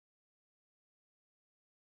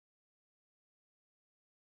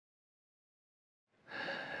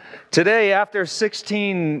Today, after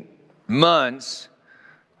 16 months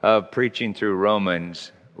of preaching through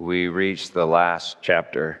Romans, we reach the last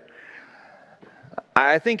chapter.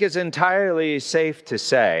 I think it's entirely safe to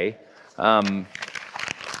say, there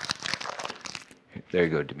you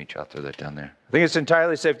go, Dimitri, I'll throw that down there. I think it's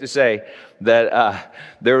entirely safe to say that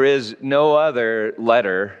there is no other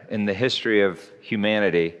letter in the history of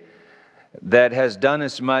humanity that has done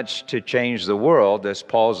as much to change the world as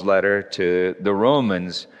Paul's letter to the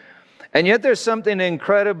Romans. And yet there's something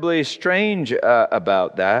incredibly strange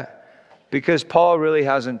about that, because Paul really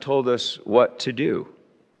hasn't told us what to do.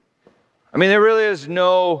 I mean, there really is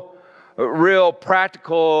no real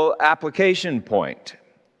practical application point,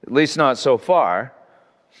 at least not so far.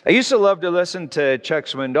 I used to love to listen to Chuck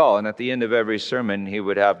Swindoll, and at the end of every sermon, he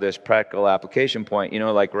would have this practical application point,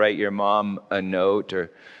 like write your mom a note,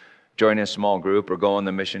 or join a small group, or go on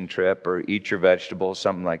the mission trip, or eat your vegetables,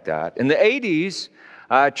 something like that. In the 80s,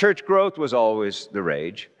 church growth was always the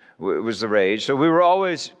rage. So we were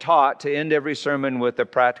always taught to end every sermon with a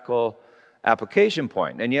practical application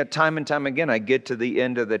point. And yet time and time again, I get to the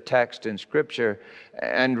end of the text in Scripture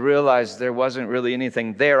and realize there wasn't really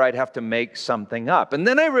anything there. I'd have to make something up. And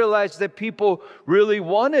then I realized that people really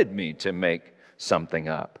wanted me to make something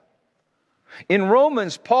up. In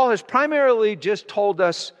Romans, Paul has primarily just told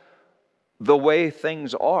us the way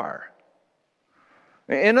things are.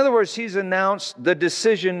 In other words, he's announced the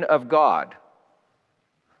decision of God.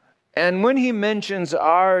 And when he mentions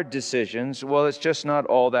our decisions, well, it's just not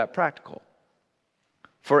all that practical.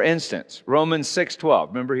 For instance, Romans 6:12,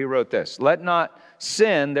 remember he wrote this, "Let not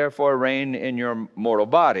sin therefore reign in your mortal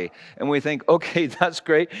body." And we think, okay, that's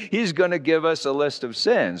great. He's going to give us a list of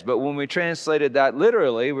sins. But when we translated that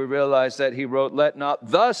literally, we realized that he wrote, "Let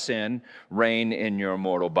not the sin reign in your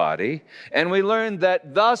mortal body." And we learned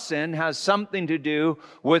that the sin has something to do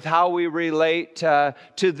with how we relate to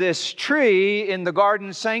this tree in the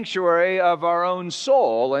garden sanctuary of our own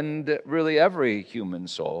soul, and really every human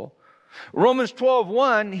soul. Romans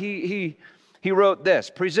 12:1, he wrote this,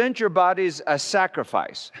 "Present your bodies a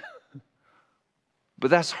sacrifice."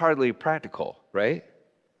 But that's hardly practical, right?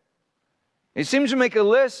 It seems to make a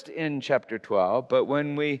list in chapter 12, but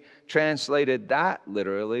when we translated that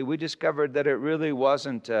literally, we discovered that it really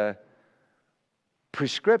wasn't a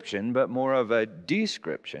prescription, but more of a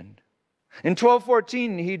description. In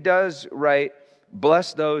 12:14, he does write,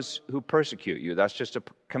 "Bless those who persecute you." That's just a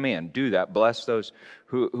command. Do that. Bless those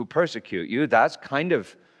who persecute you. That's kind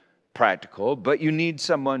of practical, but you need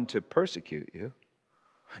someone to persecute you.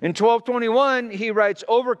 In 12:21, he writes,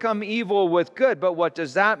 "Overcome evil with good." But what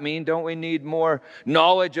does that mean? Don't we need more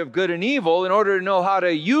knowledge of good and evil in order to know how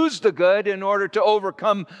to use the good in order to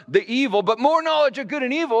overcome the evil? But more knowledge of good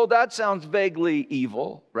and evil, that sounds vaguely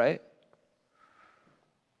evil, right?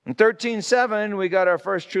 In 13:7, we got our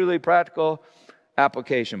first truly practical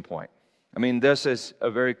application point. I mean, this is a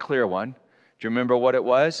very clear one. Do you remember what it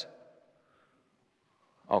was?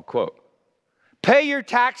 I'll quote, "Pay your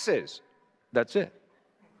taxes." That's it.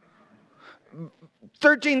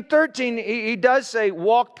 13:13, he does say,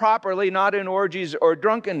 "Walk properly, not in orgies or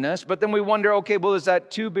drunkenness." But then we wonder, okay, well, is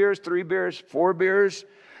that 2 beers, 3 beers, 4 beers?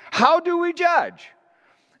 How do we judge?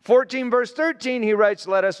 14 verse 13, he writes,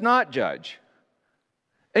 "Let us not judge."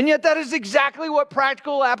 And yet that is exactly what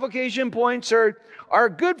practical application points are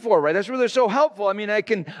good for, right? That's where they're so helpful. I mean, I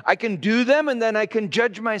can do them, and then I can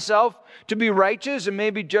judge myself to be righteous and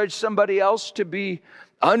maybe judge somebody else to be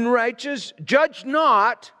unrighteous. Judge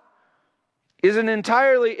not is an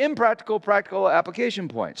entirely impractical practical application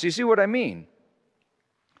point. So you see what I mean?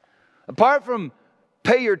 Apart from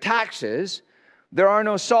pay your taxes, there are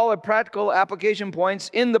no solid practical application points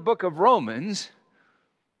in the book of Romans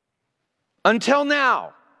until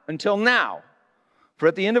now. For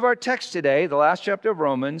at the end of our text today, the last chapter of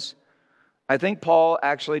Romans, I think Paul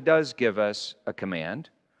actually does give us a command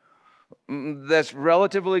that's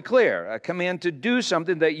relatively clear. A command to do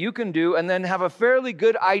something that you can do and then have a fairly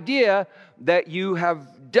good idea that you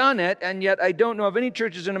have done it. And yet I don't know of any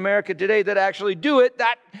churches in America today that actually do it,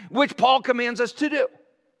 that which Paul commands us to do.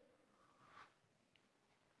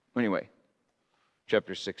 Anyway,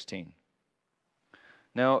 chapter 16.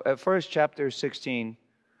 Now, at first, chapter 16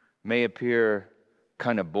 may appear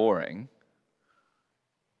kind of boring,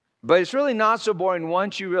 but it's really not so boring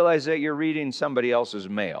once you realize that you're reading somebody else's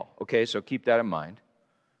mail. Okay, so keep that in mind.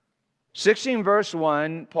 16 verse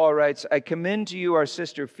 1, Paul writes, "I commend to you our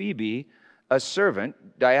sister Phoebe, a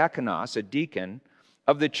servant, diakonos, a deacon,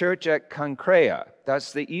 of the church at Cenchrea."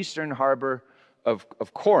 That's the eastern harbor of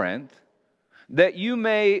Corinth. "That you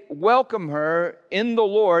may welcome her in the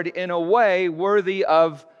Lord in a way worthy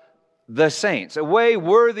of the saints." A way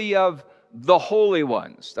worthy of the holy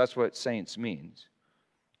ones. That's what saints means.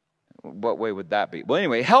 What way would that be? Well,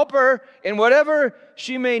 anyway, help her in whatever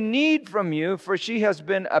she may need from you, for she has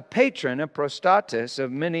been a patron, a prostatis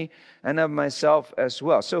of many and of myself as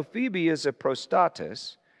well. So Phoebe is a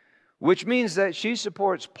prostatis, which means that she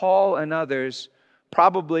supports Paul and others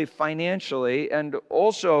probably financially and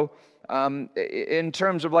also in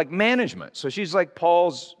terms of like management. So she's like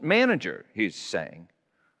Paul's manager, he's saying.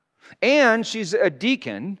 And she's a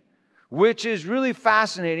deacon, which is really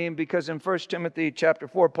fascinating because in 1 Timothy chapter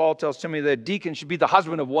 4, Paul tells Timothy that a deacon should be the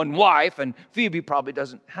husband of one wife, and Phoebe probably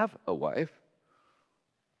doesn't have a wife.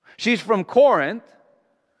 She's from Corinth,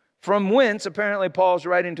 from whence apparently Paul's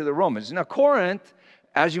writing to the Romans. Now Corinth,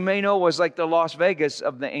 as you may know, was like the Las Vegas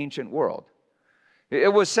of the ancient world.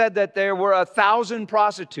 It was said that there were 1,000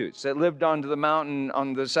 prostitutes that lived on the mountain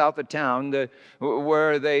on the south of town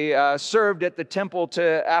where they served at the temple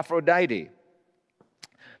to Aphrodite.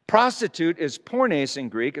 Prostitute is pornes in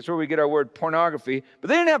Greek. It's where we get our word pornography. But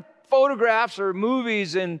they didn't have photographs or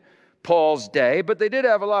movies in Paul's day, but they did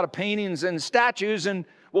have a lot of paintings and statues, and,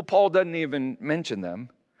 well, Paul doesn't even mention them.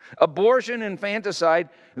 Abortion, infanticide,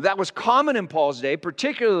 that was common in Paul's day,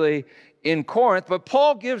 particularly in Corinth, but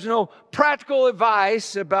Paul gives no practical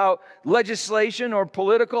advice about legislation or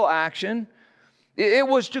political action. It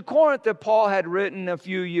was to Corinth that Paul had written a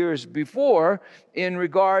few years before in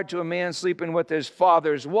regard to a man sleeping with his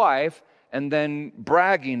father's wife and then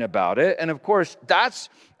bragging about it. And of course, that's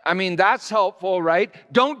helpful, right?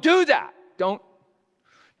 Don't do that.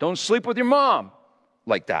 Don't sleep with your mom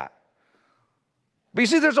like that. But you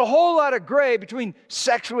see, there's a whole lot of gray between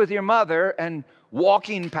sex with your mother and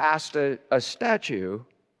walking past a statue.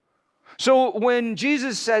 So when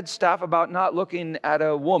Jesus said stuff about not looking at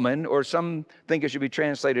a woman, or some think it should be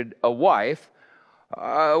translated a wife,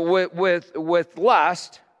 with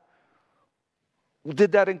lust,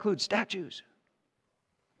 did that include statues?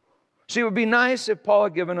 See, it would be nice if Paul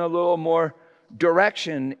had given a little more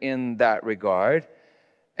direction in that regard.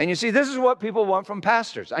 And you see, this is what people want from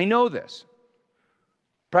pastors. I know this.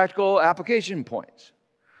 Practical application points.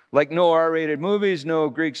 Like no R-rated movies, no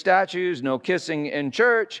Greek statues, no kissing in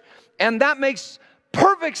church. And that makes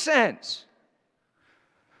perfect sense.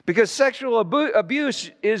 Because sexual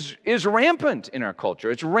abuse is rampant in our culture.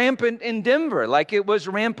 It's rampant in Denver, like it was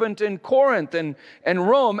rampant in Corinth and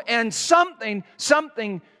Rome. And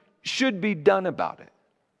something should be done about it.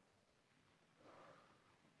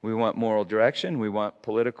 We want moral direction. We want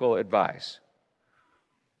political advice.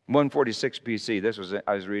 146 BC,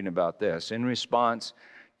 I was reading about this. In response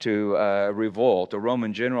to a revolt, a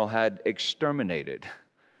Roman general had exterminated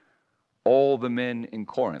all the men in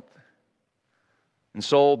Corinth and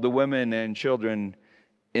sold the women and children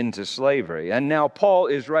into slavery. And now Paul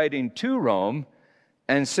is writing to Rome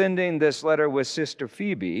and sending this letter with Sister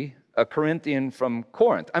Phoebe, a Corinthian from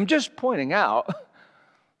Corinth. I'm just pointing out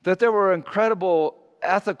that there were incredible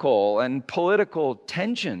ethical and political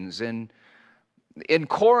tensions in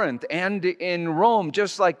Corinth and in Rome,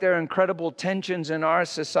 just like there are incredible tensions in our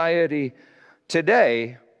society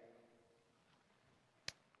today.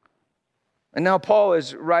 And now Paul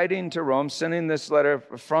is writing to Rome, sending this letter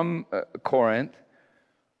from Corinth.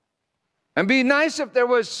 And it'd be nice if there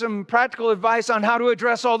was some practical advice on how to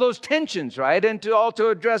address all those tensions, right? And to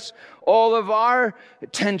address all of our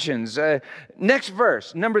tensions. Next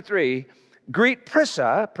verse, number 3. Greet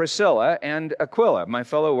Priscilla, and Aquila, my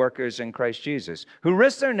fellow workers in Christ Jesus, who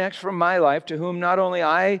risked their necks for my life, to whom not only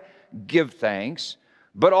I give thanks,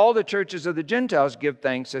 but all the churches of the Gentiles give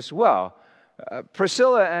thanks as well.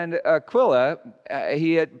 Priscilla and Aquila,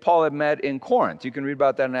 Paul had met in Corinth. You can read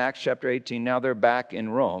about that in Acts chapter 18. Now they're back in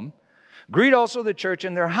Rome. Greet also the church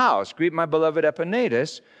in their house. Greet my beloved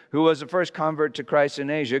Epaenetus, who was the first convert to Christ in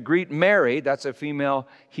Asia. Greet Mary, that's a female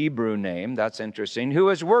Hebrew name, that's interesting, who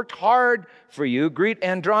has worked hard for you. Greet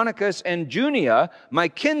Andronicus and Junia, my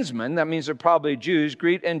kinsmen, that means they're probably Jews.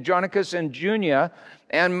 Greet Andronicus and Junia,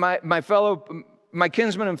 and my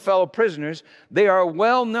kinsmen and fellow prisoners. They are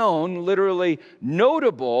well known, literally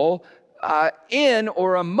notable, in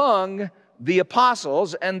or among the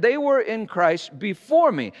apostles, and they were in Christ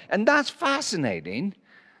before me. And that's fascinating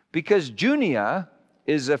because Junia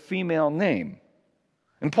is a female name.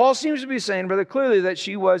 And Paul seems to be saying rather clearly that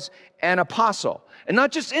she was an apostle. And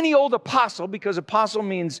not just any old apostle, because apostle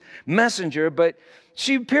means messenger, but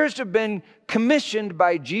she appears to have been commissioned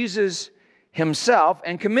by Jesus himself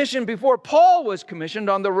and commissioned before Paul was commissioned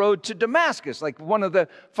on the road to Damascus, like one of the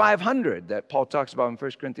 500 that Paul talks about in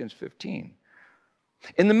 1 Corinthians 15.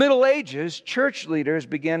 In the Middle Ages, church leaders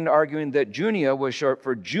began arguing that Junia was short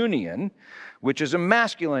for Junian, which is a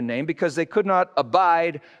masculine name, because they could not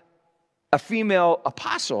abide a female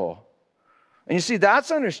apostle. And you see,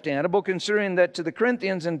 that's understandable considering that to the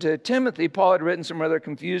Corinthians and to Timothy, Paul had written some rather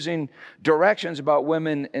confusing directions about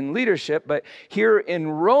women in leadership. But here in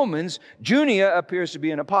Romans, Junia appears to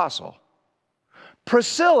be an apostle.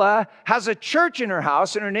 Priscilla has a church in her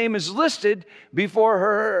house, and her name is listed before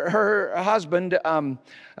her husband,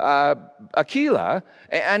 Aquila.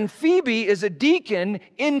 And Phoebe is a deacon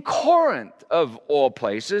in Corinth, of all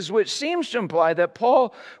places, which seems to imply that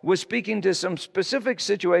Paul was speaking to some specific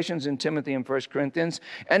situations in Timothy and 1 Corinthians,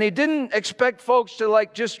 and he didn't expect folks to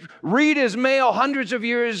just read his mail hundreds of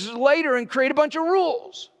years later and create a bunch of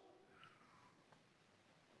rules.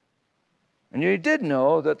 And he did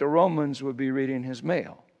know that the Romans would be reading his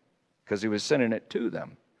mail because he was sending it to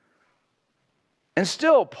them. And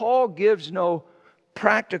still, Paul gives no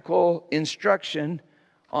practical instruction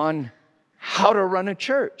on how to run a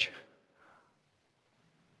church.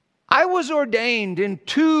 I was ordained in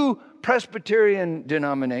 2 Presbyterian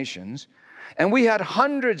denominations, and we had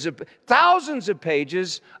thousands of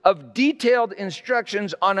pages of detailed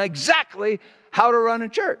instructions on exactly how to run a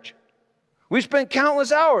church. We spent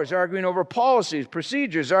countless hours arguing over policies,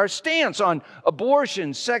 procedures, our stance on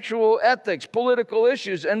abortion, sexual ethics, political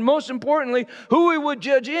issues, and most importantly, who we would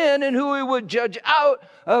judge in and who we would judge out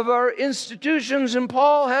of our institutions. And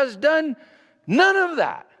Paul has done none of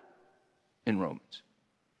that in Romans.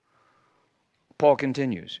 Paul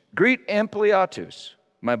continues, "Greet Ampliatus,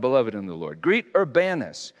 my beloved in the Lord. Greet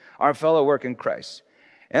Urbanus, our fellow work in Christ.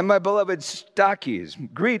 And my beloved Stachys.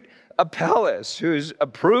 Greet Apelles, who's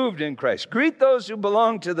approved in Christ. Greet those who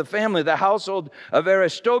belong to the family, the household of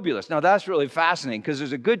Aristobulus." Now that's really fascinating because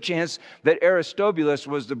there's a good chance that Aristobulus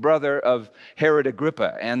was the brother of Herod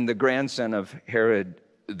Agrippa and the grandson of Herod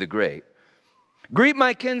the Great. "Greet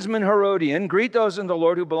my kinsman Herodian. Greet those in the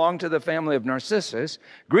Lord who belong to the family of Narcissus.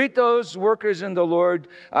 Greet those workers in the Lord,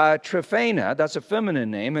 Tryphena, that's a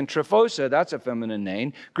feminine name, and Tryphosa, that's a feminine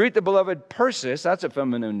name. Greet the beloved Persis, that's a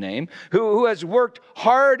feminine name, who has worked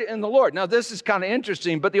hard in the Lord." Now, this is kind of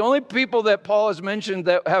interesting, but the only people that Paul has mentioned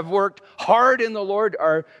that have worked hard in the Lord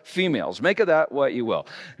are females. Make of that what you will.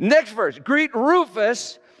 Next verse, "Greet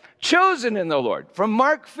Rufus, chosen in the Lord." From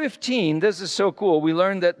Mark 15, this is so cool. We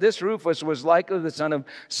learned that this Rufus was likely the son of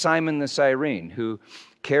Simon the Cyrene, who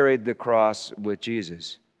carried the cross with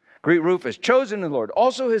Jesus. "Greet Rufus, chosen in the Lord.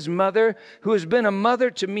 Also his mother, who has been a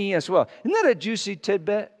mother to me as well." Isn't that a juicy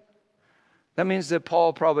tidbit? That means that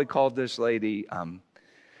Paul probably called this lady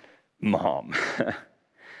Mom.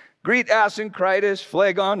 "Greet Asyncritus,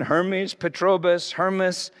 Phlegon, Hermes, Petrobus,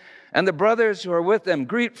 Hermas, and the brothers who are with them.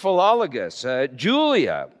 Greet Philologus,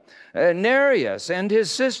 Julia, Nereus and his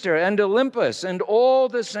sister, and Olympus, and all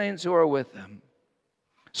the saints who are with them."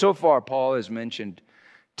 So far, Paul has mentioned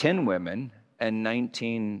 10 women and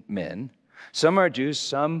 19 men. Some are Jews,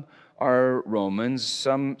 some are Romans,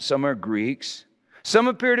 some are Greeks. Some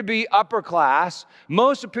appear to be upper class.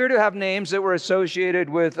 Most appear to have names that were associated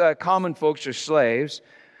with common folks or slaves.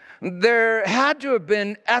 There had to have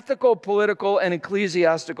been ethical, political, and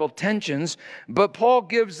ecclesiastical tensions, but Paul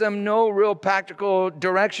gives them no real practical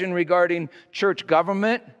direction regarding church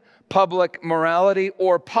government, public morality,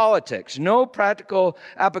 or politics. No practical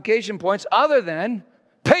application points other than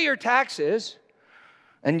pay your taxes.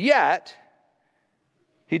 And yet,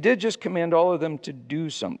 he did just command all of them to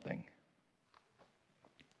do something.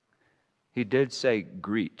 He did say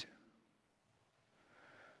greet.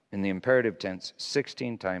 In the imperative tense,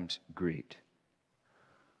 16 times greet.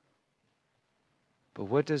 But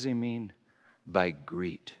what does he mean by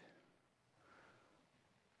greet?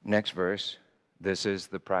 Next verse, this is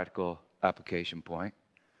the practical application point.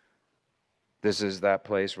 This is that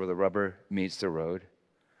place where the rubber meets the road.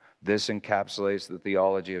 This encapsulates the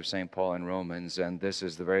theology of St. Paul in Romans, and this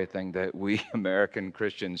is the very thing that we American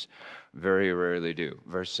Christians very rarely do.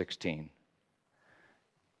 Verse 16.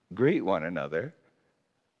 Greet one another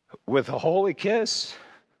with a holy kiss.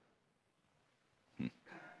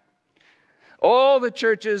 All the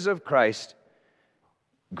churches of Christ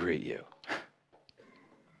greet you.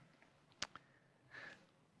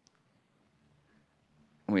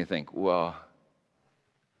 We think, well,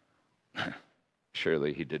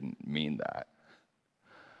 surely he didn't mean that.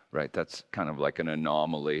 Right? That's kind of like an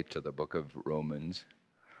anomaly to the book of Romans.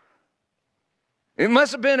 It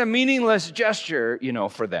must have been a meaningless gesture,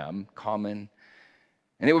 for them, common.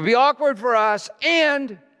 And it would be awkward for us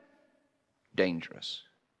and dangerous.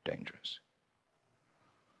 Dangerous.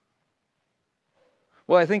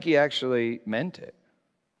 Well, I think he actually meant it.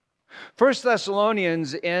 1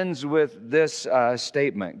 Thessalonians ends with this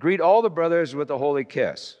statement. Greet all the brothers with a holy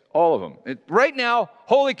kiss. All of them. Right now,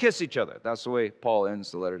 holy kiss each other. That's the way Paul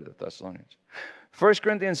ends the letter to the Thessalonians. 1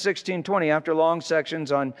 Corinthians 16:20, after long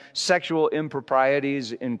sections on sexual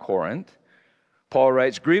improprieties in Corinth, Paul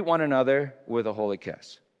writes, greet one another with a holy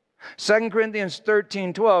kiss. 2 Corinthians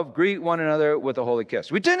 13:12, greet one another with a holy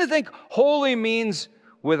kiss. We tend to think holy means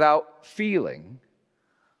without feeling.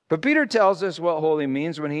 But Peter tells us what holy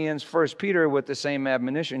means when he ends 1 Peter with the same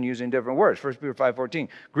admonition using different words. 1 Peter 5:14,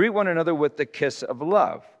 greet one another with the kiss of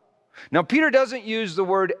love. Now, Peter doesn't use the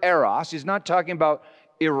word eros. He's not talking about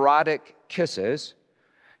erotic kisses.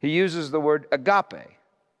 He uses the word agape.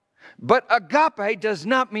 But agape does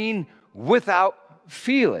not mean without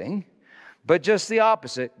feeling, but just the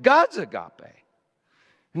opposite. God's agape.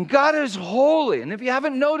 And God is holy. And if you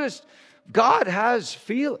haven't noticed, God has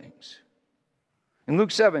feelings. In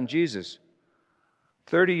Luke 7, Jesus,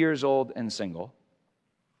 30 years old and single,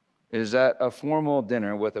 is at a formal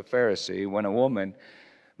dinner with a Pharisee when a woman,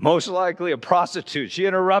 most likely a prostitute, she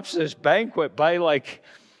interrupts this banquet by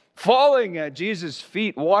falling at Jesus'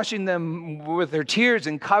 feet, washing them with her tears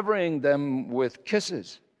and covering them with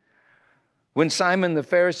kisses. When Simon the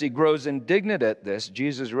Pharisee grows indignant at this,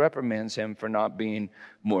 Jesus reprimands him for not being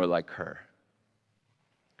more like her.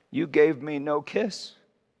 You gave me no kiss,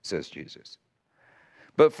 says Jesus.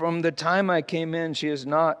 But from the time I came in, she has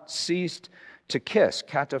not ceased to kiss,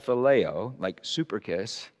 kataphileo, like super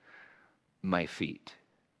kiss, my feet.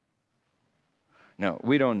 Now,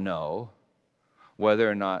 we don't know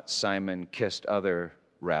whether or not Simon kissed other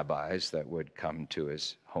rabbis that would come to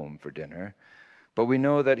his home for dinner, but we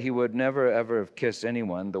know that he would never, ever have kissed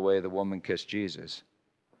anyone the way the woman kissed Jesus.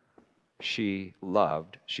 She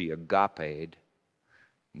loved, she agaped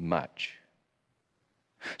much.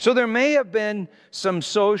 So there may have been some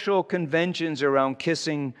social conventions around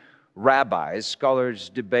kissing rabbis. Scholars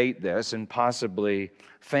debate this, and possibly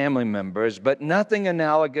family members, but nothing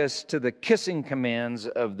analogous to the kissing commands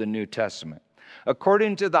of the New Testament.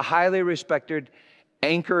 According to the highly respected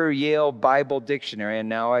Anchor Yale Bible Dictionary, and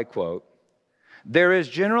now I quote, there is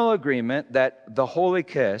general agreement that the holy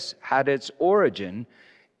kiss had its origin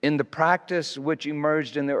in the practice which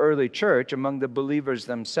emerged in the early church among the believers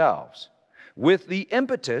themselves, with the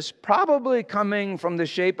impetus probably coming from the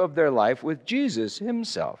shape of their life with Jesus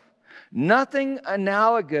himself. Nothing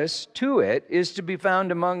analogous to it is to be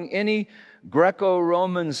found among any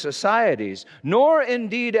Greco-Roman societies, nor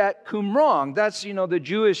indeed at Qumran. That's, the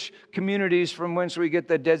Jewish communities from whence we get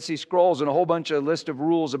the Dead Sea Scrolls and a whole bunch of list of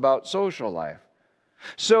rules about social life.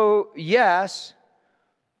 So, yes,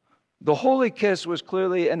 the holy kiss was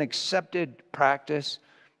clearly an accepted practice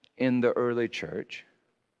in the early church.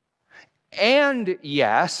 And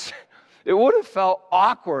yes, it would have felt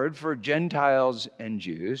awkward for Gentiles and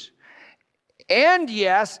Jews. And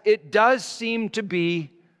yes, it does seem to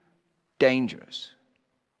be dangerous.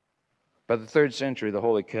 By the 3rd century, the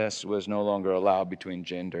holy kiss was no longer allowed between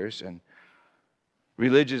genders, and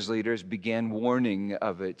religious leaders began warning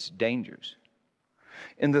of its dangers.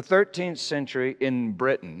 In the 13th century in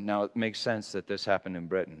Britain, now it makes sense that this happened in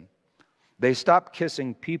Britain, they stopped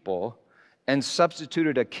kissing people and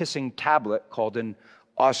substituted a kissing tablet called an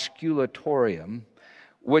osculatorium,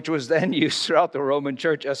 which was then used throughout the Roman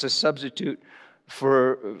Church as a substitute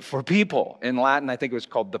for people. In Latin, I think it was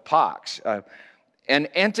called the pox, an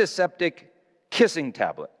antiseptic kissing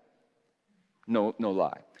tablet. No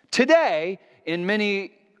lie. Today, in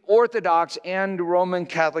many Orthodox and Roman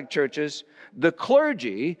Catholic churches, the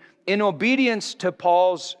clergy, in obedience to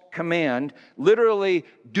Paul's command, literally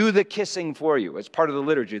do the kissing for you. It's part of the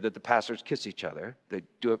liturgy that the pastors kiss each other. They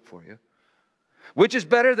do it for you. Which is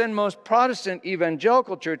better than most Protestant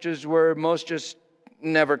evangelical churches where most just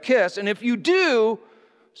never kiss. And if you do,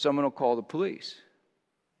 someone will call the police.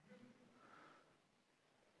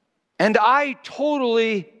 And I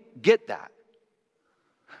totally get that.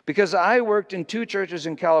 Because I worked in 2 churches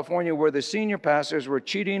in California where the senior pastors were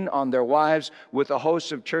cheating on their wives with a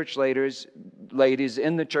host of church ladies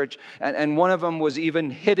in the church. And one of them was even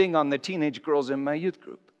hitting on the teenage girls in my youth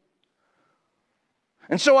group.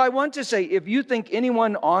 And so I want to say, if you think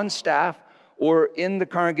anyone on staff or in the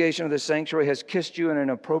congregation of the sanctuary has kissed you in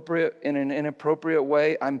an inappropriate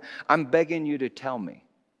way, I'm begging you to tell me.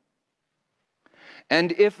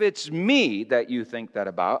 And if it's me that you think that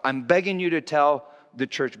about, I'm begging you to tell the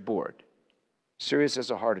church board. Serious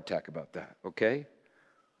as a heart attack about that, okay?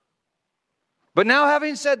 But now,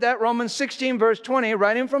 having said that, Romans 16, verse 20,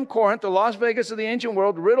 writing from Corinth, the Las Vegas of the ancient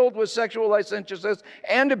world, riddled with sexual licentiousness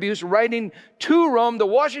and abuse, writing to Rome, the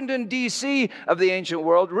Washington, D.C. of the ancient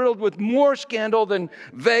world, riddled with more scandal than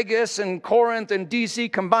Vegas and Corinth and D.C.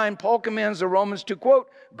 combined, Paul commands the Romans to, quote,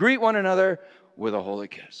 greet one another with a holy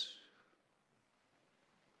kiss.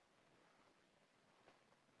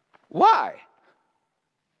 Why?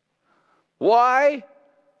 Why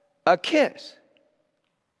a kiss?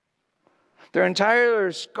 There are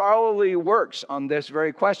entire scholarly works on this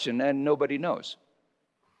very question, and nobody knows.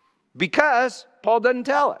 Because Paul doesn't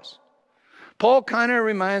tell us. Paul kind of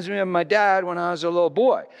reminds me of my dad when I was a little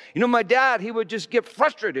boy. You know, my dad, he would just get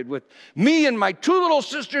frustrated with me and my two little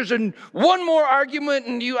sisters and one more argument.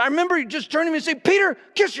 And I remember just turning to me and saying, Peter,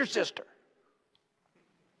 kiss your sister.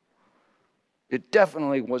 It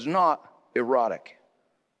definitely was not erotic.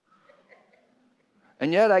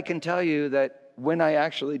 And yet I can tell you that when I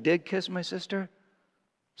actually did kiss my sister,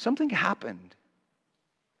 something happened.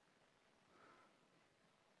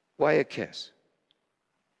 Why a kiss?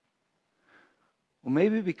 Well,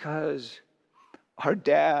 maybe because our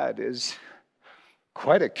dad is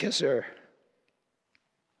quite a kisser.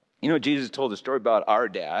 You know, Jesus told a story about our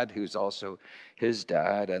dad, who's also his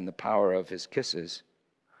dad, and the power of his kisses.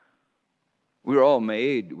 We were all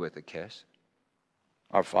made with a kiss.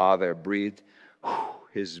 Our Father breathed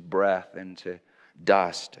his breath into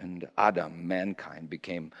dust, and Adam, mankind,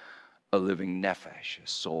 became a living nephesh, a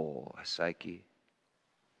soul, a psyche.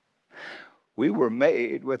 We were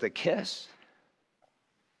made with a kiss,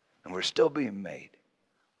 and we're still being made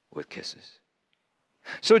with kisses.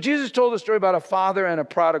 So Jesus told a story about a father and a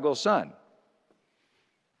prodigal son.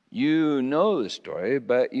 You know the story,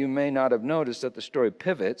 but you may not have noticed that the story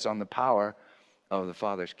pivots on the power of the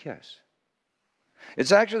father's kiss.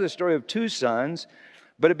 It's actually the story of two sons,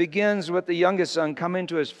 but it begins with the youngest son coming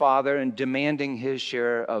to his father and demanding his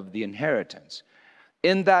share of the inheritance.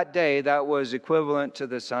 In that day, that was equivalent to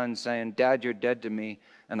the son saying, Dad, you're dead to me,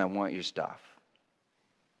 and I want your stuff.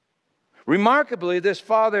 Remarkably, this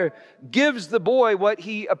father gives the boy what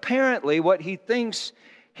he thinks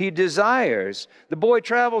he desires. The boy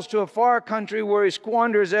travels to a far country where he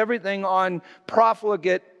squanders everything on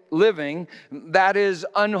profligate living, that is,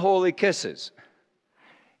 unholy kisses.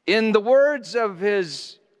 In the words of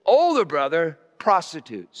his older brother,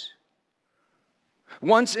 prostitutes.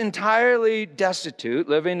 Once entirely destitute,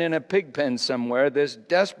 living in a pig pen somewhere, this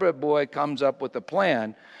desperate boy comes up with a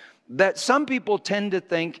plan that some people tend to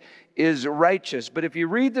think is righteous. But if you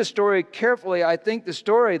read the story carefully, I think the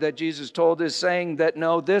story that Jesus told is saying that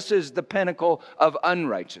no, this is the pinnacle of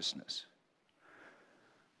unrighteousness.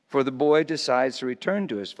 For the boy decides to return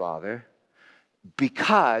to his father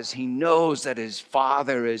because he knows that his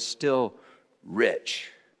father is still rich.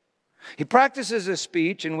 He practices a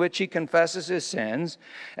speech in which he confesses his sins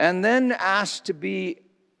and then asks to be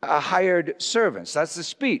a hired servant. That's the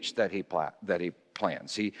speech that he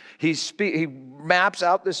plans. He maps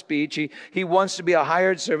out the speech. He wants to be a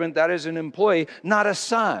hired servant, that is an employee, not a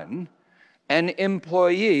son, an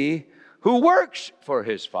employee who works for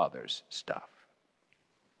his father's stuff.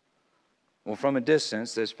 Well, from a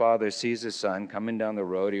distance, this father sees his son coming down the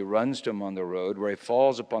road. He runs to him on the road where he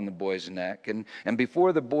falls upon the boy's neck. And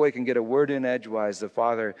before the boy can get a word in edgewise, the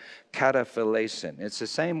father cataphilasin. It's the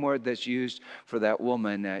same word that's used for that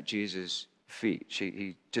woman at Jesus' feet.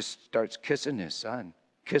 He just starts kissing his son.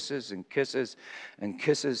 Kisses and kisses and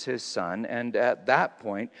kisses his son. And at that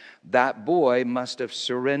point, that boy must have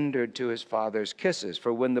surrendered to his father's kisses.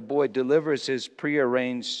 For when the boy delivers his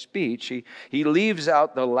prearranged speech, he leaves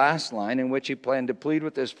out the last line in which he planned to plead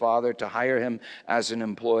with his father to hire him as an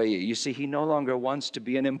employee. You see, he no longer wants to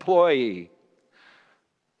be an employee.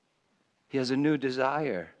 He has a new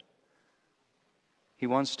desire. He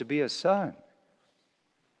wants to be a son.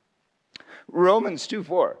 Romans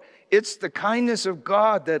 2:4. It's the kindness of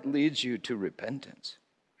God that leads you to repentance.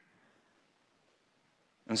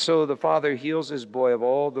 And so the father heals his boy of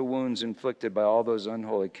all the wounds inflicted by all those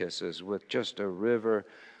unholy kisses with just a river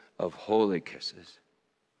of holy kisses.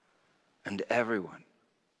 And everyone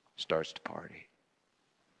starts to party.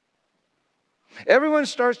 Everyone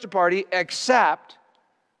starts to party except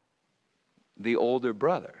the older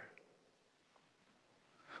brother.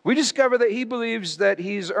 We discover that he believes that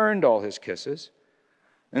he's earned all his kisses.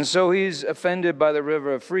 And so he's offended by the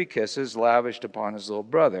river of free kisses lavished upon his little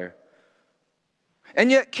brother. And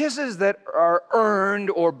yet kisses that are earned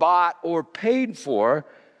or bought or paid for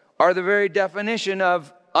are the very definition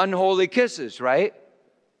of unholy kisses, right?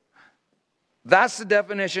 That's the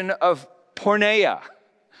definition of porneia.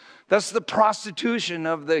 That's the prostitution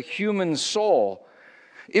of the human soul.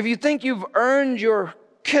 If you think you've earned your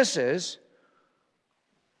kisses,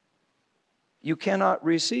 you cannot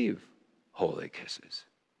receive holy kisses.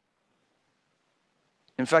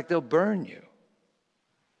 In fact, they'll burn you.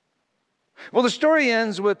 Well, the story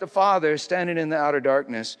ends with the father standing in the outer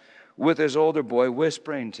darkness with his older boy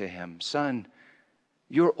whispering to him, Son,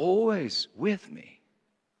 you're always with me,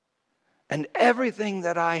 and everything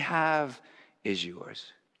that I have is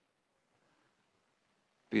yours.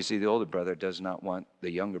 But you see, the older brother does not want the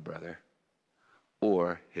younger brother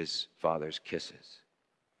or his father's kisses.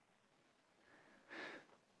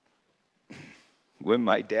 When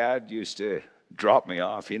my dad used to drop me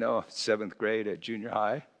off, 7th grade at junior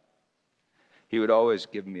high, he would always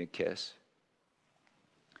give me a kiss,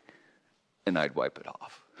 and I'd wipe it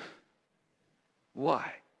off.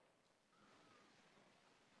 Why?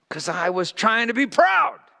 Because I was trying to be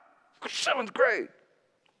proud. 7th grade.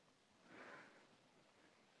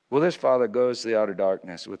 Well, this father goes to the outer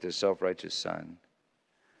darkness with his self-righteous son.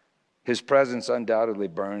 His presence undoubtedly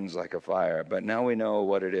burns like a fire, but now we know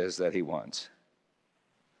what it is that he wants.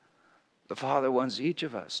 The Father wants each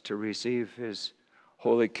of us to receive his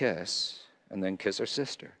holy kiss and then kiss our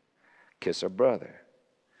sister, kiss our brother.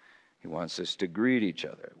 He wants us to greet each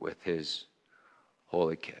other with his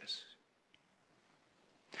holy kiss.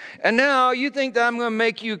 And now you think that I'm going to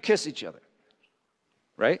make you kiss each other,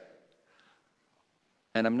 right?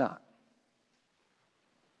 And I'm not.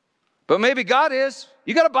 But maybe God is.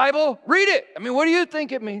 You got a Bible? Read it. What do you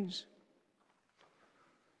think it means?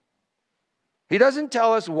 He doesn't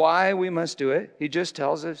tell us why we must do it. He just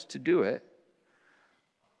tells us to do it.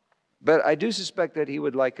 But I do suspect that he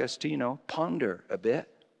would like us to, ponder a bit.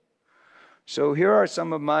 So here are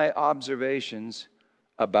some of my observations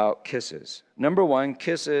about kisses. Number one,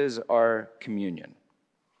 kisses are communion.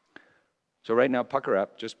 So right now, pucker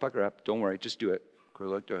up. Just pucker up. Don't worry. Just do it. Go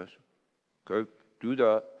like this. Okay, do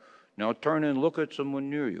that. Now turn and look at someone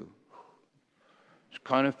near you. It's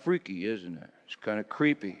kind of freaky, isn't it? It's kind of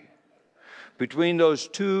creepy. Between those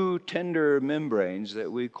two tender membranes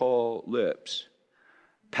that we call lips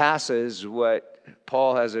passes what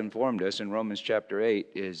Paul has informed us in Romans chapter 8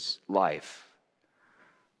 is life,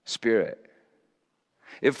 spirit.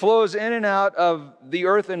 It flows in and out of the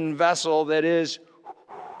earthen vessel that is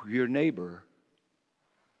your neighbor.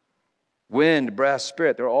 Wind, breath,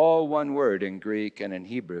 spirit, they're all one word in Greek and in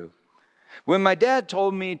Hebrew. When my dad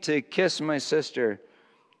told me to kiss my sister,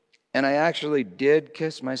 and I actually did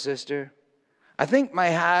kiss my sister, I think my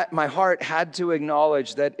heart had to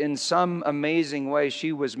acknowledge that in some amazing way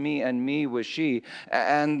she was me and me was she.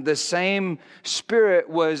 And the same spirit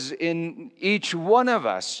was in each one of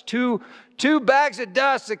us. Two bags of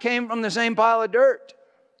dust that came from the same pile of dirt.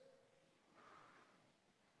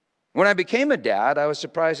 When I became a dad, I was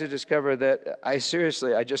surprised to discover that I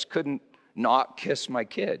just couldn't not kiss my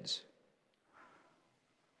kids.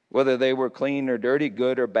 Whether they were clean or dirty,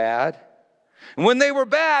 good or bad. And when they were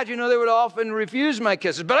bad, they would often refuse my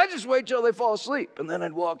kisses. But I just wait till they fall asleep. And then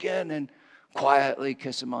I'd walk in and quietly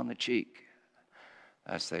kiss them on the cheek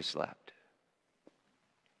as they slept.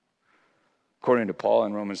 According to Paul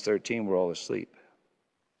in Romans 13, we're all asleep.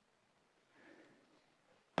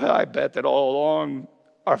 But I bet that all along,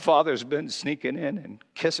 our Father's been sneaking in and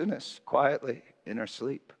kissing us quietly in our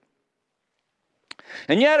sleep.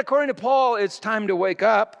 And yet, according to Paul, it's time to wake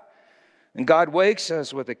up. And God wakes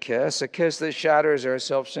us with a kiss that shatters our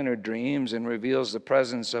self-centered dreams and reveals the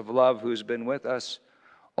presence of love who's been with us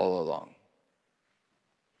all along.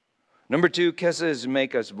 Number two, kisses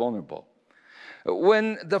make us vulnerable.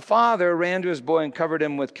 When the father ran to his boy and covered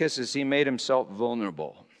him with kisses, he made himself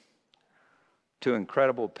vulnerable to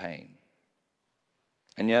incredible pain.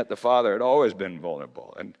 And yet the father had always been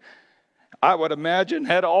vulnerable. And I would imagine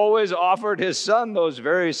had always offered his son those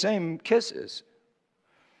very same kisses.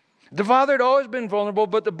 The father had always been vulnerable,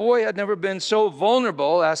 but the boy had never been so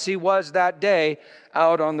vulnerable as he was that day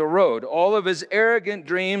out on the road. All of his arrogant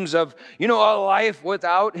dreams of, a life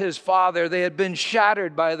without his father, they had been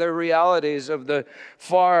shattered by the realities of the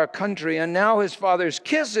far country. And now his father's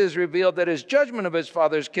kisses revealed that his judgment of his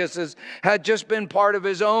father's kisses had just been part of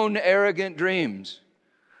his own arrogant dreams.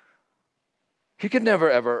 He could never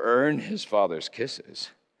ever earn his father's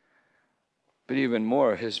kisses. But even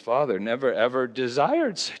more, his father never ever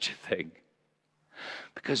desired such a thing.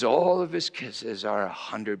 Because all of his kisses are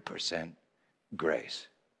 100% grace.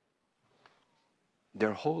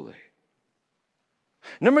 They're holy.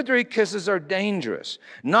 Number three, kisses are dangerous.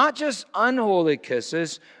 Not just unholy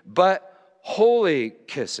kisses, but holy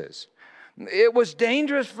kisses. It was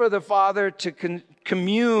dangerous for the father to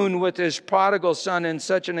commune with his prodigal son in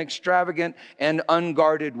such an extravagant and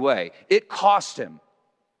unguarded way. It cost him.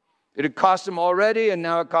 It had cost him already, and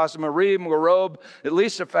now it cost him a robe, at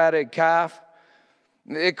least a fatted calf.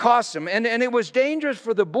 It cost him. And it was dangerous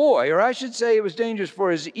for the boy, or I should say it was dangerous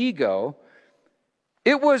for his ego.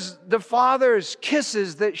 It was the father's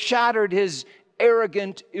kisses that shattered his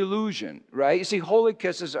arrogant illusion, right? You see, holy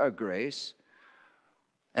kisses are grace,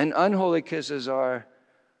 and unholy kisses are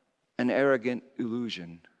an arrogant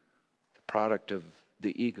illusion, the product of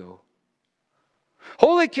the ego.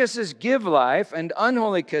 Holy kisses give life, and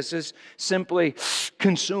unholy kisses simply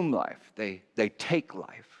consume life. They take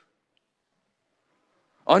life.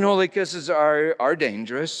 Unholy kisses are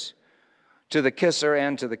dangerous to the kisser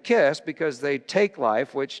and to the kiss because they take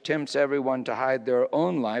life, which tempts everyone to hide their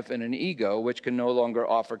own life in an ego which can no longer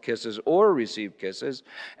offer kisses or receive kisses.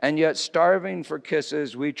 And yet, starving for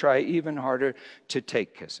kisses, we try even harder to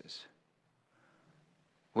take kisses,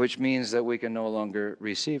 which means that we can no longer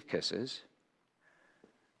receive kisses,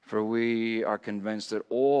 for we are convinced that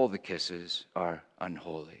all the kisses are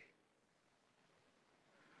unholy.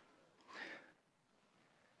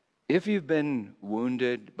 If you've been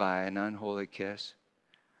wounded by an unholy kiss,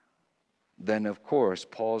 then of course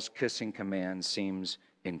Paul's kissing command seems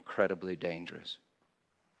incredibly dangerous.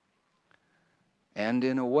 And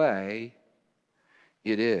in a way,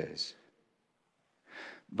 it is.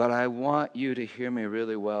 But I want you to hear me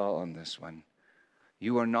really well on this one.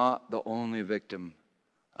 You are not the only victim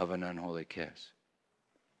of an unholy kiss.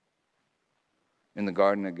 In the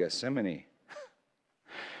Garden of Gethsemane,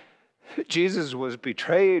 Jesus was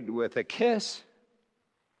betrayed with a kiss.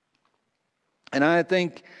 And I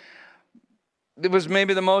think it was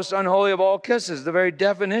maybe the most unholy of all kisses, the very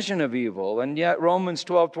definition of evil. And yet Romans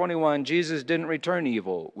 12:21, Jesus didn't return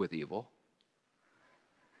evil with evil.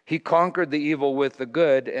 He conquered the evil with the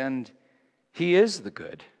good, and he is the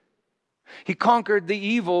good. He conquered the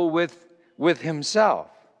evil with himself.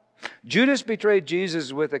 Judas betrayed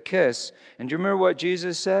Jesus with a kiss. And do you remember what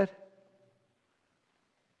Jesus said?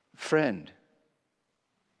 Friend.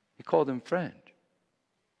 He called him friend.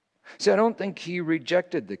 See, I don't think he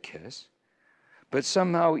rejected the kiss, but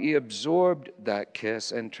somehow he absorbed that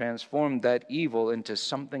kiss and transformed that evil into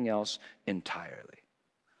something else entirely.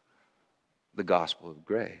 The gospel of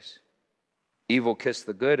grace. Evil kissed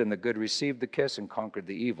the good, and the good received the kiss and conquered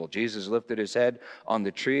the evil. Jesus lifted his head on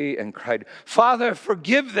the tree and cried, Father,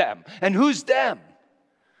 forgive them. And who's them?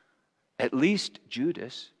 At least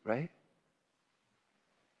Judas, right?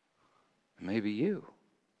 Maybe you.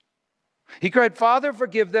 He cried, Father,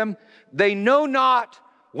 forgive them. They know not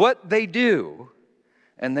what they do.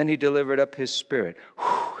 And then he delivered up his spirit,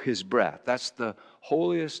 his breath. That's the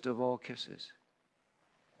holiest of all kisses.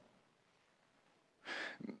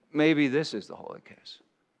 Maybe this is the holy kiss.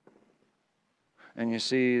 And you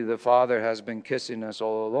see, the Father has been kissing us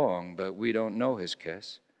all along, but we don't know his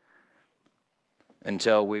kiss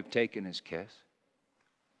until we've taken his kiss,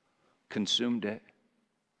 consumed it.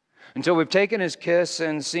 Until we've taken his kiss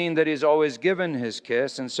and seen that he's always given his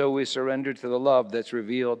kiss, and so we surrender to the love that's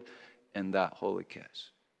revealed in that holy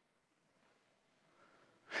kiss.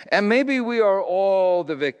 And maybe we are all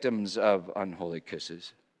the victims of unholy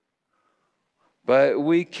kisses. But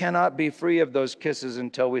we cannot be free of those kisses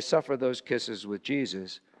until we suffer those kisses with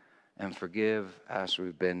Jesus and forgive as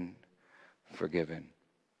we've been forgiven.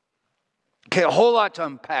 Okay, a whole lot to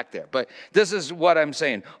unpack there, but this is what I'm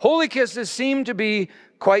saying. Holy kisses seem to be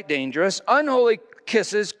quite dangerous. Unholy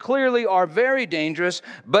kisses clearly are very dangerous,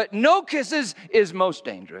 but no kisses is most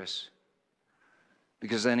dangerous,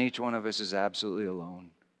 because then each one of us is absolutely alone,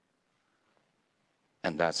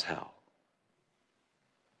 and that's hell.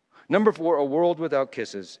 Number 4, a world without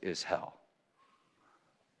kisses is hell.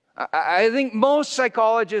 I think most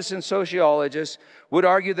psychologists and sociologists would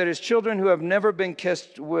argue that as children who have never been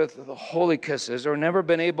kissed with holy kisses or never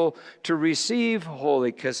been able to receive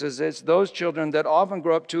holy kisses, it's those children that often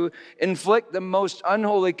grow up to inflict the most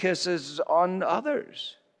unholy kisses on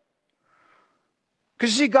others.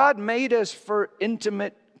 Because see, God made us for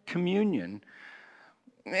intimate communion.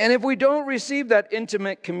 And if we don't receive that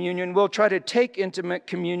intimate communion, we'll try to take intimate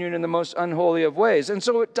communion in the most unholy of ways. And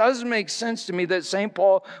so it does make sense to me that St.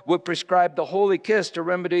 Paul would prescribe the holy kiss to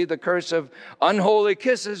remedy the curse of unholy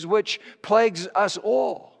kisses, which plagues us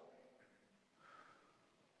all.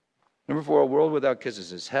 Number 4, a world without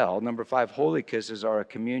kisses is hell. Number 5, holy kisses are a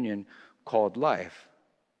communion called life.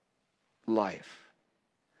 Life.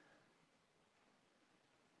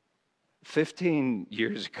 15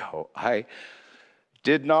 years ago, I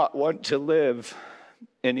did not want to live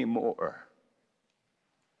anymore.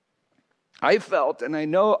 I felt, and I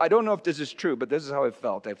don't know if this is true, but this is how I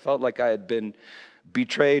felt. I felt like I had been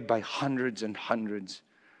betrayed by hundreds and hundreds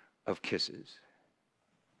of kisses.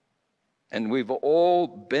 And we've all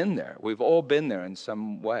been there. We've all been there in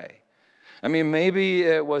some way. I mean, maybe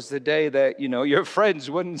it was the day that, your friends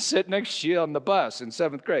wouldn't sit next to you on the bus in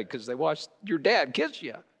 7th grade because they watched your dad kiss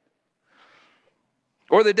you.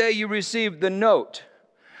 Or the day you received the note,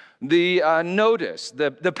 the notice,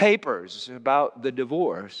 the papers about the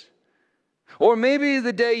divorce. Or maybe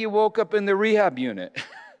the day you woke up in the rehab unit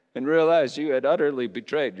and realized you had utterly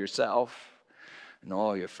betrayed yourself and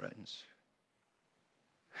all your friends.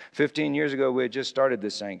 15 years ago, we had just started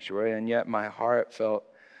this sanctuary, and yet my heart felt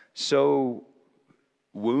so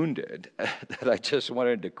wounded that I just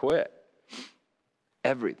wanted to quit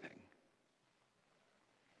everything.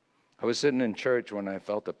 I was sitting in church when I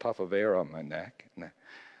felt a puff of air on my neck,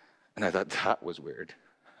 and I thought that was weird.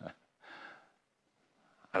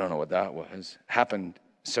 I don't know what that was. Happened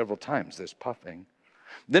several times, this puffing.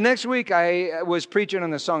 The next week, I was preaching on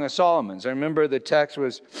the Song of Solomon. I remember the text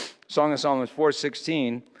was Song of Solomon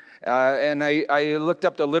 4:16, and I looked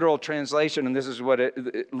up the literal translation, and this is what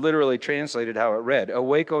it literally translated, how it read.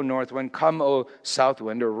 Awake, O north wind, come, O south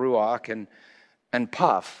wind, or ruach, and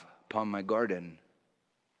puff upon my garden.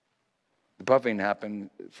 The puffing happened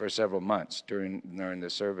for several months during the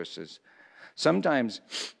services. Sometimes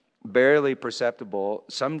barely perceptible,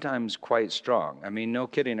 sometimes quite strong. I mean, no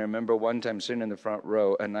kidding. I remember one time sitting in the front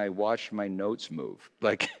row and I watched my notes move.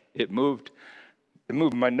 Like it moved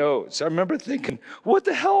my notes. I remember thinking, what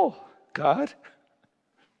the hell, God?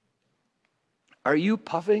 Are you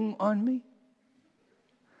puffing on me?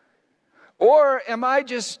 Or am I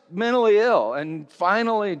just mentally ill and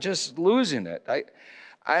finally just losing it?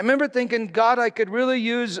 I remember thinking, God, I could really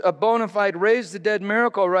use a bona fide raise the dead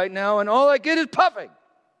miracle right now, and all I get is puffing.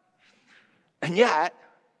 And yet,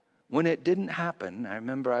 when it didn't happen, I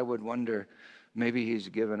remember I would wonder, maybe he's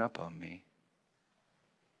given up on me.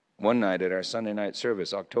 One night at our Sunday night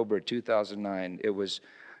service, October 2009, it was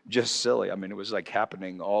just silly. I mean, it was like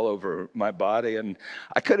happening all over my body, and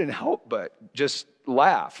I couldn't help but just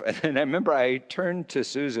laugh. And I remember I turned to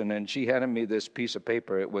Susan, and she handed me this piece of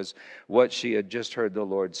paper. It was what she had just heard the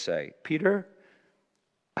Lord say. Peter,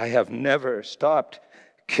 I have never stopped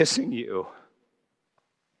kissing you.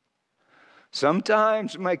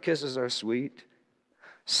 Sometimes my kisses are sweet.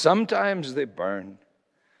 Sometimes they burn.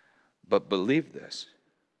 But believe this,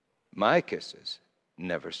 my kisses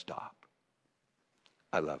never stop.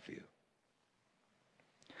 I love you.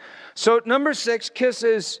 So number 6,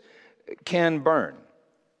 kisses can burn.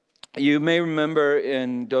 You may remember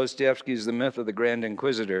in Dostoevsky's The Myth of the Grand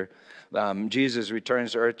Inquisitor, Jesus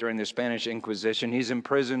returns to earth during the Spanish Inquisition. He's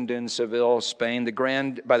imprisoned in Seville, Spain,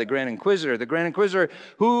 by the Grand Inquisitor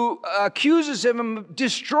who accuses him of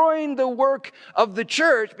destroying the work of the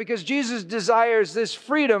church because Jesus desires this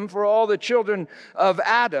freedom for all the children of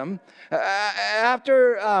Adam.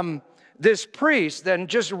 After this priest then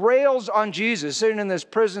just rails on Jesus sitting in this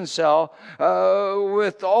prison cell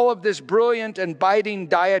with all of this brilliant and biting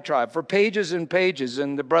diatribe for pages and pages,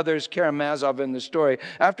 and the brothers Karamazov in the story.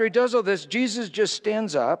 After he does all this, Jesus just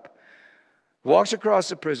stands up, walks across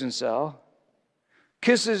the prison cell,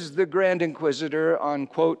 kisses the Grand Inquisitor on,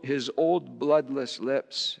 quote, his old bloodless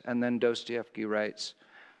lips, and then Dostoevsky writes,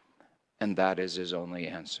 and that is his only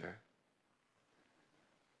answer.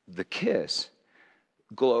 The kiss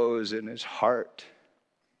glows in his heart.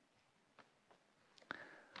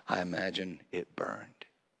 I imagine it burned.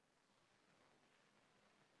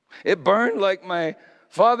 It burned like my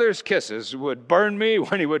father's kisses would burn me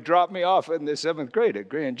when he would drop me off in the 7th grade at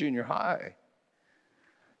Grand Junior High.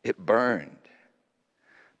 It burned.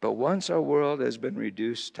 But once our world has been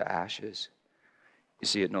reduced to ashes, you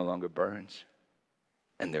see, it no longer burns.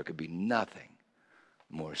 And there could be nothing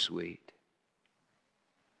more sweet.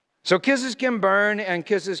 So kisses can burn and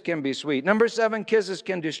kisses can be sweet. Number 7, kisses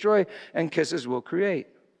can destroy and kisses will create.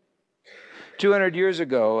 200 years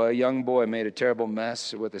ago, a young boy made a terrible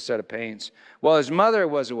mess with a set of paints. While his mother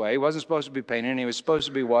was away, he wasn't supposed to be painting, he was supposed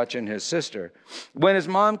to be watching his sister. When his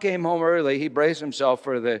mom came home early, he braced himself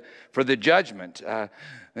for the judgment.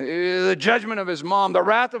 The judgment of his mom, the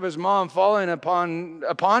wrath of his mom falling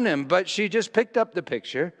upon him. But she just picked up the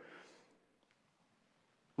picture,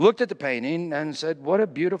 looked at the painting, and said, what a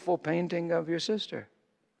beautiful painting of your sister.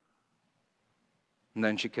 And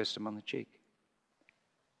then she kissed him on the cheek.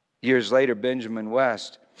 Years later, Benjamin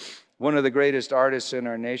West, one of the greatest artists in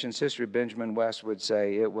our nation's history, Benjamin West would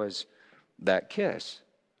say, it was that kiss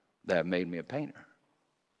that made me a painter.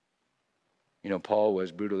 You know, Paul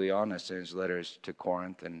was brutally honest in his letters to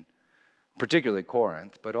Corinth, and particularly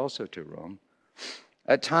Corinth, but also to Rome.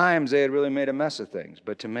 At times, they had really made a mess of things,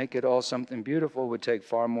 but to make it all something beautiful would take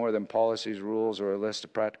far more than policies, rules, or a list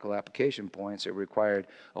of practical application points. It required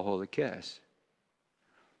a holy kiss,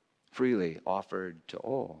 freely offered to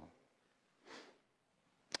all.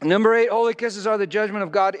 Number 8, holy kisses are the judgment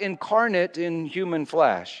of God incarnate in human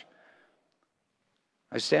flesh.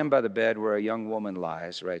 I stand by the bed where a young woman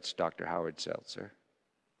lies, writes Dr. Howard Seltzer.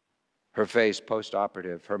 Her face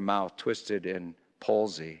post-operative, her mouth twisted in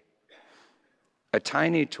palsy. A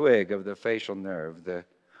tiny twig of the facial nerve, the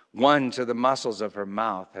one to the muscles of her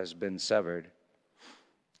mouth, has been severed.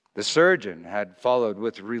 The surgeon had followed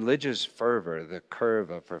with religious fervor the curve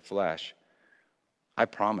of her flesh. I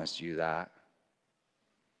promised you that.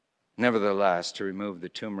 Nevertheless, to remove the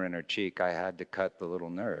tumor in her cheek, I had to cut the little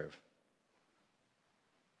nerve.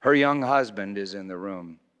 Her young husband is in the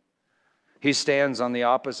room. He stands on the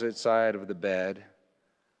opposite side of the bed,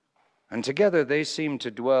 and together they seem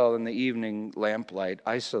to dwell in the evening lamplight,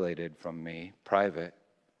 isolated from me, private.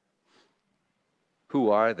 Who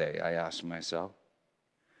are they, I ask myself?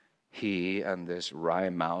 He and this wry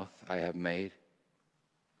mouth I have made,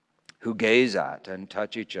 who gaze at and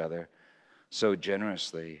touch each other so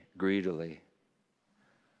generously, greedily.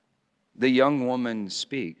 The young woman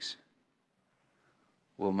speaks.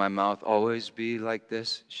 Will my mouth always be like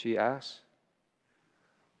this, she asks.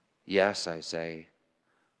 Yes, I say,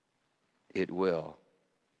 it will.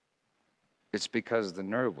 It's because the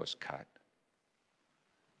nerve was cut.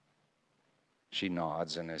 She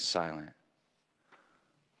nods and is silent.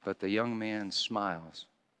 But the young man smiles.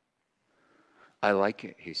 I like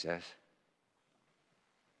it, he says.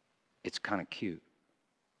 It's kind of cute.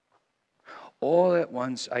 All at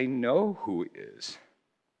once, I know who he is.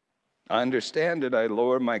 I understand it. I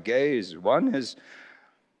lower my gaze. One is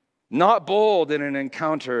not bold in an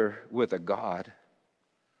encounter with a God.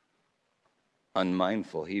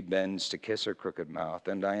 Unmindful, he bends to kiss her crooked mouth,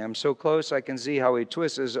 and I am so close I can see how he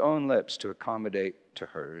twists his own lips to accommodate to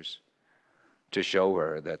hers, to show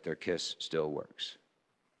her that their kiss still works.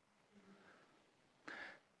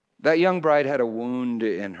 That young bride had a wound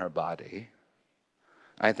in her body.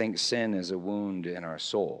 I think sin is a wound in our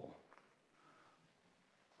soul.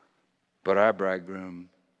 But our bridegroom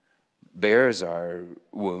bears our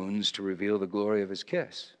wounds to reveal the glory of his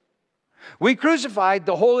kiss. We crucified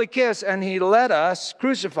the holy kiss, and he let us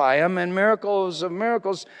crucify him, and miracles of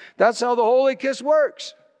miracles, that's how the holy kiss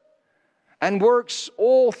works, and works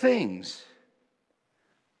all things.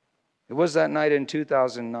 It was that night in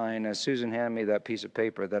 2009, as Susan handed me that piece of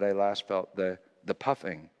paper, that I last felt the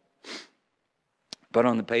puffing. But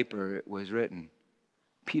on the paper it was written,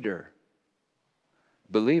 Peter,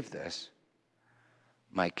 believe this,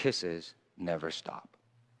 my kisses never stop.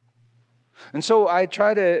 And so I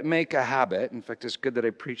try to make a habit. In fact, it's good that I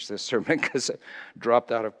preached this sermon because I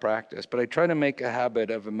dropped out of practice. But I try to make a habit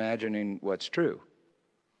of imagining what's true.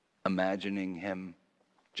 Imagining him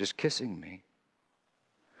just kissing me.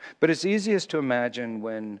 But it's easiest to imagine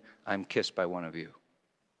when I'm kissed by one of you.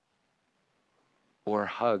 Or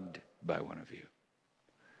hugged by one of you.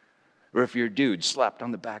 Or if you're a dude, slapped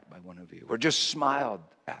on the back by one of you. Or just smiled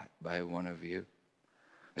at by one of you.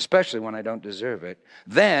 Especially when I don't deserve it.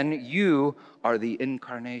 Then you are the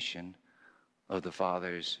incarnation of the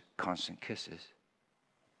Father's constant kisses.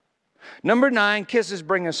 Number 9, kisses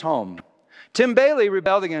bring us home. Tim Bailey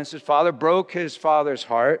rebelled against his father, broke his father's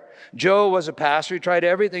heart. Joe was a pastor. He tried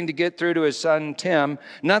everything to get through to his son, Tim.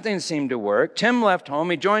 Nothing seemed to work. Tim left home.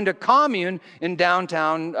 He joined a commune in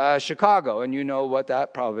downtown Chicago. And you know what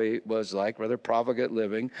that probably was like, rather profligate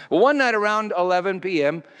living. Well, one night around 11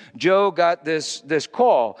 p.m., Joe got this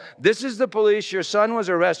call. This is the police. Your son was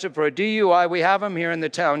arrested for a DUI. We have him here in the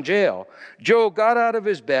town jail. Joe got out of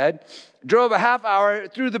his bed, drove a half hour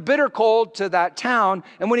through the bitter cold to that town.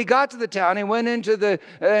 And when he got to the town, he went into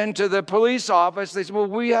the police office. They said, well,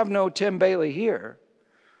 we have no Tim Bailey here.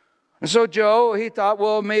 And so Joe, he thought,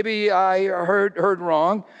 well, maybe I heard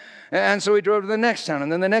wrong. And so he drove to the next town,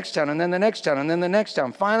 and then the next town, and then the next town, and then the next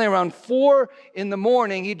town. Finally, around 4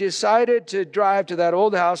 a.m, he decided to drive to that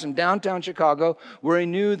old house in downtown Chicago where he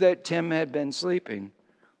knew that Tim had been sleeping.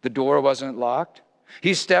 The door wasn't locked.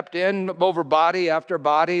 He stepped in over body after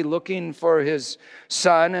body looking for his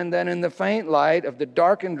son, and then in the faint light of the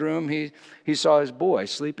darkened room, he saw his boy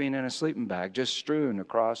sleeping in a sleeping bag, just strewn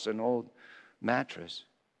across an old mattress.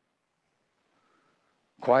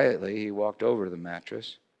 Quietly, he walked over to the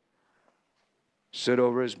mattress, stood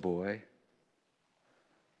over his boy,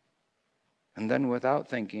 and then without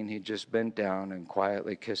thinking, he just bent down and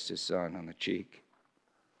quietly kissed his son on the cheek.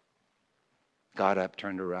 Got up,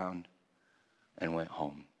 turned around, and went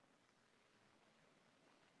home.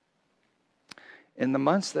 In the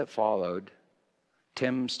months that followed,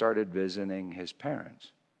 Tim started visiting his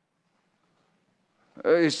parents.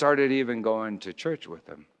 He started even going to church with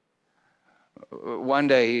them. One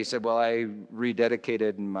day he said, well, I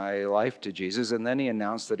rededicated my life to Jesus, and then he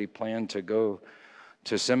announced that he planned to go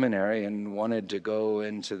to seminary and wanted to go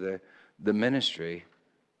into the ministry.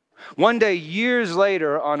 One day, years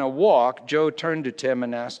later, on a walk, Joe turned to Tim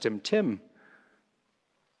and asked him, Tim,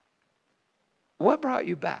 what brought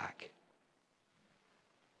you back?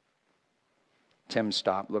 Tim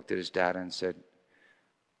stopped, looked at his dad, and said,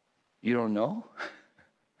 you don't know?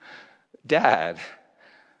 Dad,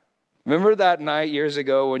 Remember that night years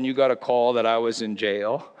ago when you got a call that I was in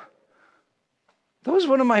jail? That was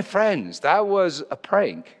one of my friends. That was a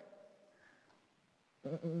prank.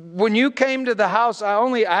 When you came to the house, I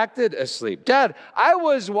only acted asleep. Dad, I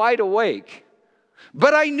was wide awake.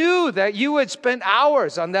 But I knew that you had spent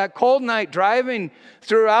hours on that cold night driving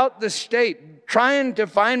throughout the state trying to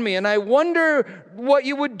find me. And I wonder what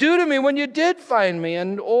you would do to me when you did find me.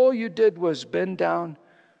 And all you did was bend down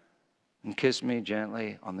and kiss me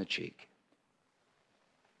gently on the cheek.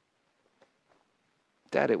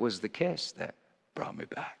 Dad, it was the kiss that brought me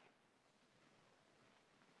back.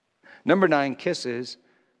 Number 9, kisses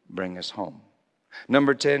bring us home.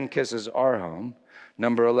 Number 10, kisses are home.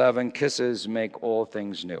 Number 11, kisses make all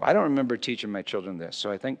things new. I don't remember teaching my children this, so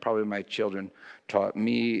I think probably my children taught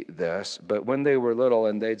me this. But when they were little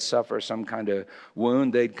and they'd suffer some kind of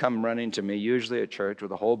wound, they'd come running to me, usually at church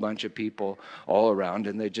with a whole bunch of people all around,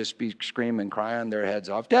 and they'd just be screaming, crying their heads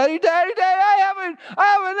off, Daddy, Daddy, Daddy, I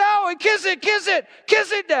have an hour. Kiss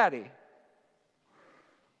it, Daddy.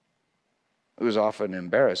 It was often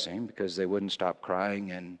embarrassing because they wouldn't stop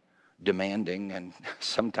crying and demanding, and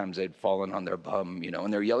sometimes they'd fallen on their bum,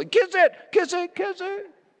 and they're yelling, kiss it, kiss it, kiss it.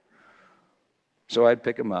 So I'd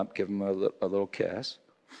pick them up, give them a little kiss,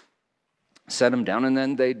 set them down, and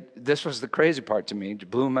then this was the crazy part to me, it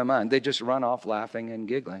blew my mind, they'd just run off laughing and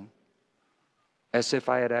giggling as if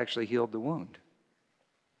I had actually healed the wound.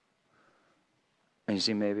 And you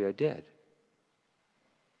see, maybe I did.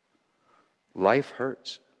 Life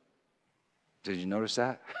hurts. Did you notice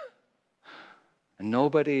that? And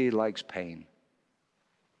nobody likes pain.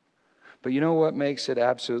 But you know what makes it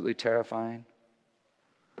absolutely terrifying?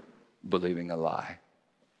 Believing a lie.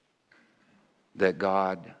 That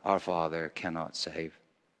God, our Father, cannot save.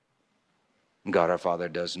 God, our Father,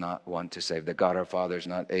 does not want to save. That God, our Father, is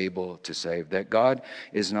not able to save. That God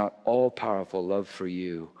is not all-powerful love for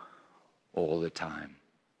you all the time.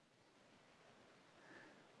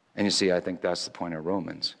 And you see, I think that's the point of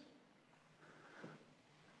Romans.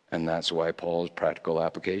 And that's why Paul's practical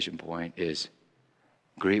application point is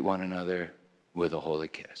greet one another with a holy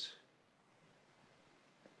kiss.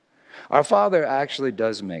 Our Father actually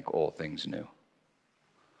does make all things new.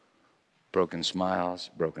 Broken smiles,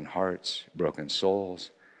 broken hearts, broken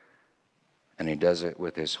souls. And he does it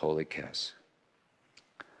with his holy kiss.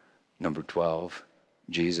 Number 12,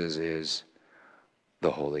 Jesus is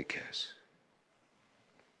the holy kiss.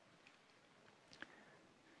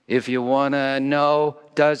 If you want to know,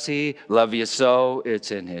 does he love you so?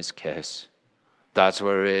 It's in his kiss. That's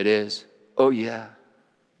where it is. Oh, yeah.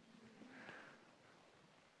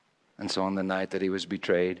 And so on the night that he was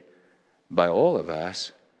betrayed by all of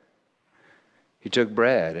us, he took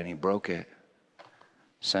bread and he broke it,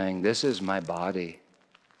 saying, this is my body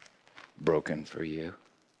broken for you.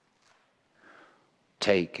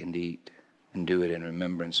 Take and eat and do it in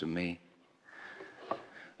remembrance of me.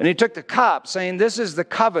 And he took the cup, saying, this is the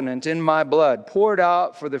covenant in my blood, poured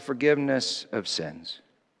out for the forgiveness of sins.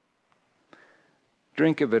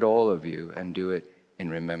 Drink of it, all of you, and do it in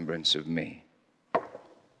remembrance of me.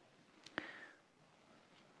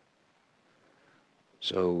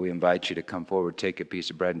 So we invite you to come forward, take a piece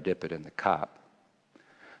of bread and dip it in the cup.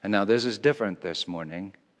 And now this is different this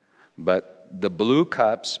morning, but the blue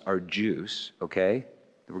cups are juice, okay?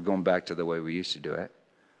 We're going back to the way we used to do it.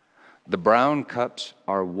 The brown cups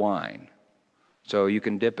are wine, so you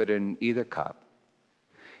can dip it in either cup.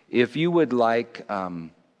 If you would like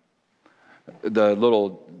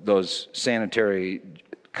those sanitary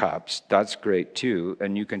cups, that's great too,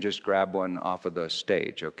 and you can just grab one off of the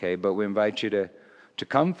stage, okay? But we invite you to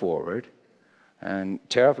come forward and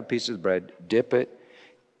tear off a piece of bread, dip it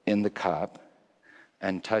in the cup,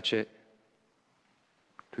 and touch it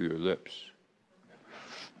to your lips.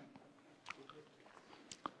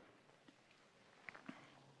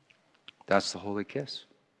 That's the holy kiss.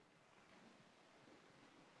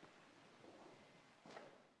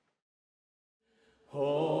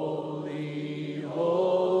 Holy,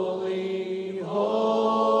 holy, holy,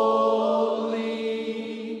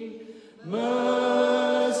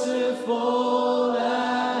 merciful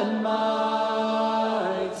and mighty,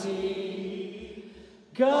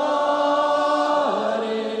 God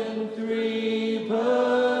in 3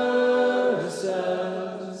 persons,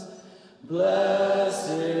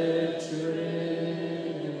 blessed Trinity.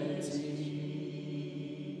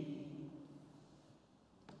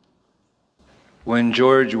 When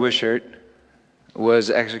George Wishart was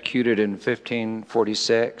executed in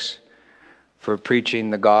 1546 for preaching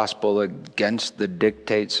the gospel against the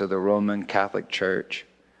dictates of the Roman Catholic Church,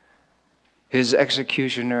 his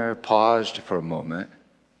executioner paused for a moment,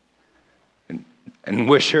 and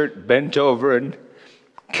Wishart bent over and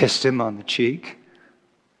kissed him on the cheek,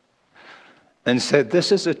 and said,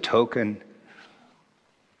 "This is a token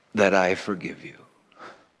that I forgive you."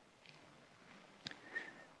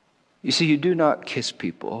 You see, you do not kiss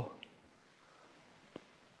people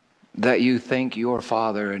that you think your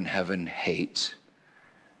Father in heaven hates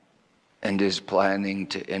and is planning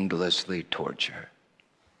to endlessly torture.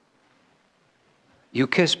 You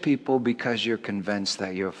kiss people because you're convinced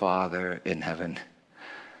that your Father in heaven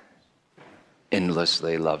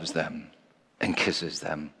endlessly loves them and kisses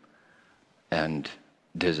them and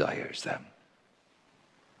desires them.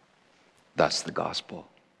 That's the gospel,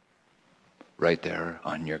 right there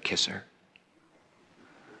on your kisser.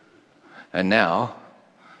 And now,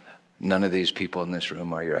 none of these people in this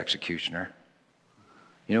room are your executioner.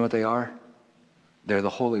 You know what they are? They're the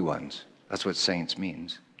holy ones. That's what saints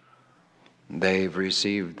means. They've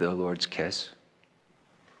received the Lord's kiss.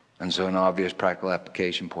 And so an obvious practical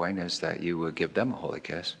application point is that you would give them a holy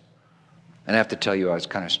kiss. And I have to tell you, I was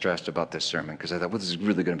kind of stressed about this sermon because I thought, well, this is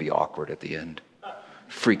really going to be awkward at the end.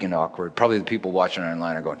 Freaking awkward. Probably the people watching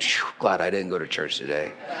online are going, glad I didn't go to church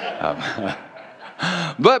today.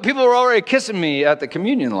 But people were already kissing me at the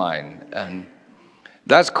communion line. And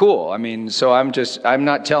that's cool. I mean, so I'm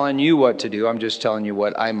not telling you what to do. I'm just telling you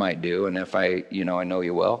what I might do. And if I know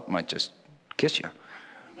you well, I might just kiss you.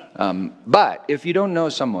 But if you don't know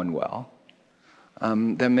someone well,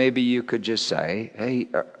 then maybe you could just say, hey,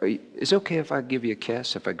 is it okay if I give you a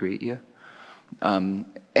kiss, if I greet you?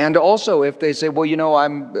 And also if they say, well,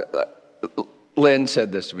 Lynn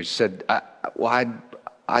said this to me. She said,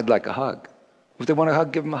 I'd like a hug. If they want a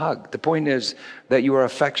hug, give them a hug. The point is that you are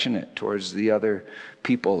affectionate towards the other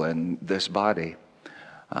people in this body,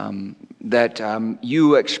 that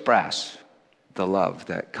you express the love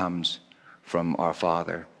that comes from our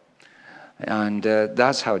Father. And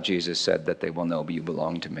that's how Jesus said that they will know you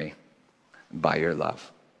belong to me, by your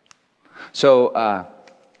love. So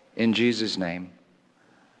in Jesus' name,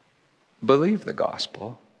 believe the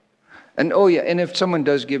gospel. And and if someone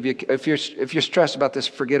does give you, if you're stressed about this,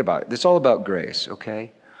 forget about it. It's all about grace,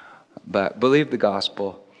 okay? But believe the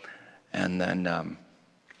gospel and then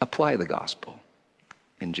apply the gospel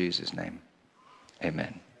in Jesus' name.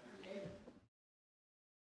 Amen.